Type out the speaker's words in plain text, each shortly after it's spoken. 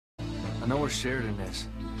I know where Sheridan is.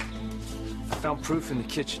 I found proof in the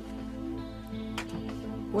kitchen.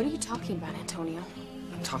 What are you talking about, Antonio?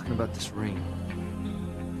 I'm talking about this ring.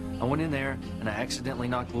 I went in there and I accidentally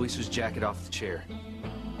knocked Luis's jacket off the chair.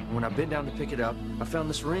 And when I bent down to pick it up, I found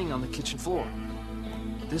this ring on the kitchen floor.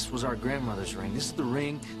 This was our grandmother's ring. This is the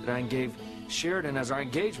ring that I gave Sheridan as our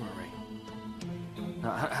engagement ring.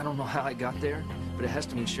 Now, I don't know how it got there, but it has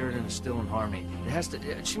to mean Sheridan is still in Harmony. It has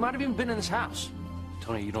to. She might have even been in this house.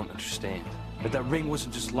 Tony, you don't understand. But that ring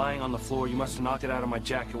wasn't just lying on the floor. You must have knocked it out of my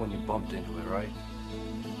jacket when you bumped into it, right?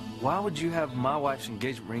 Why would you have my wife's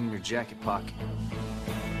engagement ring in your jacket pocket?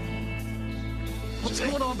 What's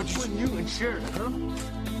going on between you and Sheridan, huh?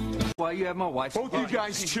 Why you have my wife's... Both you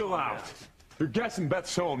guys chill out. You're guessing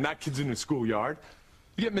Beth's home, not kids in the schoolyard.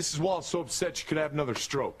 You get Mrs. Wallace so upset she could have another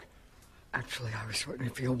stroke. Actually, I was starting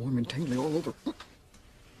to feel warm and tingly all over. I'm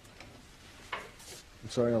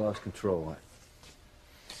sorry I lost control.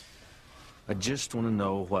 I just want to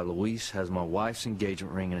know why Luis has my wife's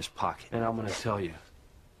engagement ring in his pocket. And I'm gonna tell you.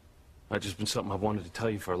 That's just been something I've wanted to tell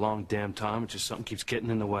you for a long damn time. It's just something keeps getting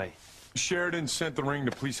in the way. Sheridan sent the ring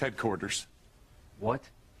to police headquarters. What?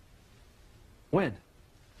 When?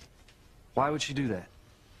 Why would she do that?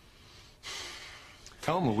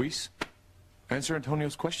 Tell him, Luis. Answer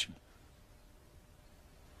Antonio's question.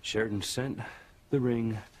 Sheridan sent the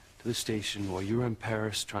ring to the station while you were in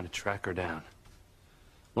Paris trying to track her down.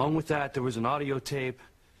 Along with that, there was an audio tape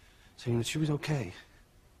saying that she was okay.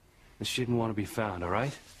 And she didn't want to be found, all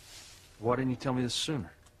right? Why didn't you tell me this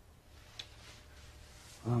sooner?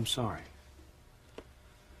 Well, I'm sorry.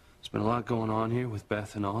 There's been a lot going on here with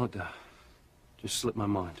Beth and all. It just slipped my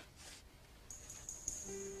mind.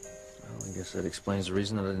 Well, I guess that explains the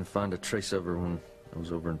reason that I didn't find a trace of her when I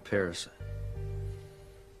was over in Paris.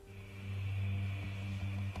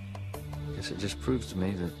 I guess it just proves to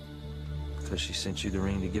me that because she sent you the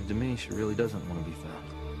ring to give to me, she really doesn't want to be found.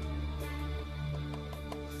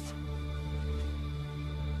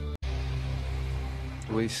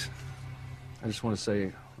 Luis, I just want to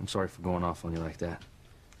say I'm sorry for going off on you like that.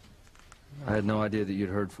 I had no idea that you'd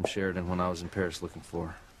heard from Sheridan when I was in Paris looking for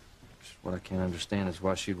her. What I can't understand is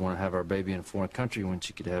why she'd want to have our baby in a foreign country when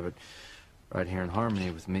she could have it right here in Harmony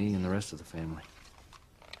with me and the rest of the family.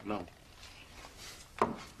 No.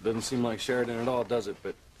 Doesn't seem like Sheridan at all, does it?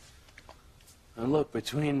 But and look,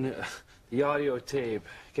 between the audio tape,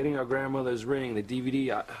 getting our grandmother's ring, the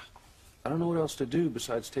DVD, I don't know what else to do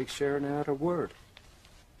besides take Sheridan at her word.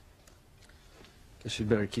 Guess you'd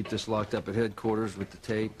better keep this locked up at headquarters with the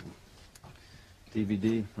tape and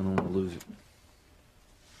DVD. I don't want to lose it.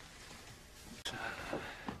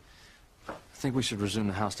 I think we should resume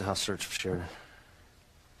the house-to-house search for Sheridan.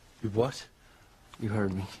 You what? You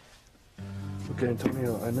heard me. Okay,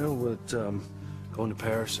 Antonio, I know that going to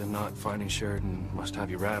Paris and not finding Sheridan must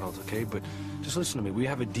have you rattled, okay? But just listen to me. We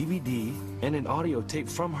have a DVD and an audio tape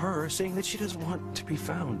from her saying that she doesn't want to be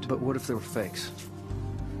found. But what if they were fakes?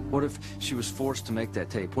 What if she was forced to make that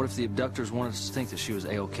tape? What if the abductors wanted us to think that she was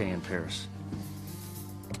A-OK in Paris?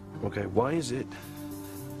 Okay, why is it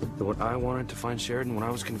that when I wanted to find Sheridan, when I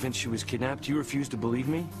was convinced she was kidnapped, you refused to believe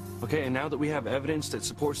me? Okay, and now that we have evidence that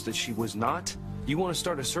supports that she was not, you want to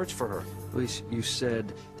start a search for her. Luis, you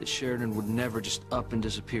said that Sheridan would never just up and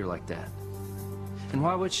disappear like that. And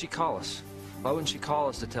why would she call us? Why wouldn't she call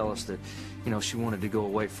us to tell us that, you know, she wanted to go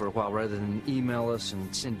away for a while rather than email us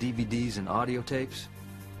and send DVDs and audio tapes?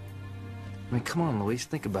 I mean, come on, Luis,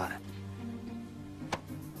 think about it.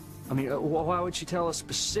 I mean, why would she tell us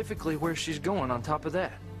specifically where she's going on top of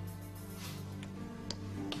that?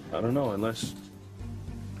 I don't know, unless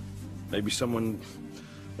maybe someone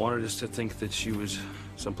wanted us to think that she was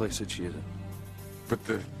someplace that she isn't. But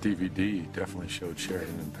the DVD definitely showed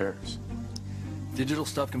Sheridan in Paris. Digital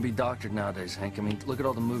stuff can be doctored nowadays, Hank. I mean, look at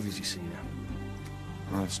all the movies you see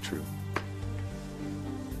now. Well, that's true.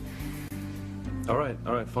 All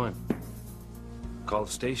right, fine. Call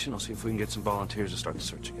the station. I'll see if we can get some volunteers to start the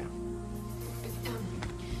search again.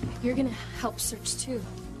 You're gonna help search too,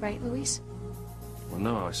 right, Luis? Well,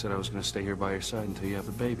 no, I said I was going to stay here by your side until you have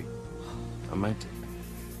a baby. I meant it.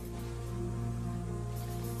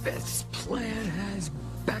 Beth's plan has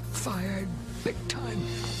backfired big time.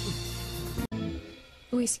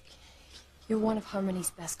 Luis, you're one of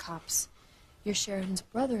Harmony's best cops. You're Sheridan's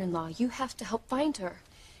brother-in-law. You have to help find her.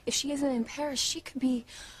 If she isn't in Paris, she could be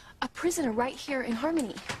a prisoner right here in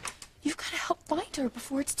Harmony. You've got to help find her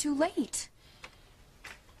before it's too late.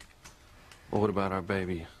 Well, what about our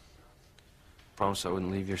baby? Promise I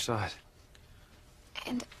wouldn't leave your side.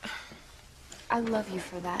 And I love you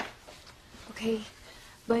for that, okay?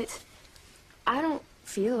 But I don't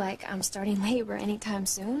feel like I'm starting labor anytime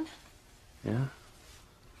soon. Yeah?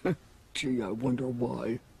 Gee, I wonder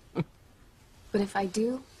why. But if I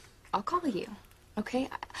do, I'll call you, okay?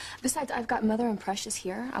 Besides, I've got Mother and Precious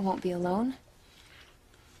here. I won't be alone.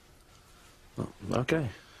 Well, okay.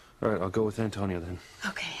 All right, I'll go with Antonio then.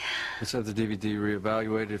 Okay. Let's have the DVD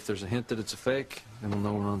reevaluated. If there's a hint that it's a fake, then we'll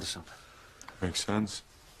know we're onto something. Makes sense.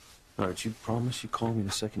 All right, you promise you call me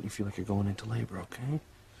the second you feel like you're going into labor, okay?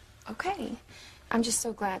 Okay. I'm just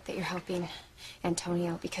so glad that you're helping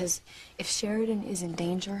Antonio, because if Sheridan is in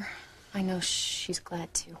danger, I know she's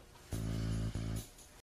glad too.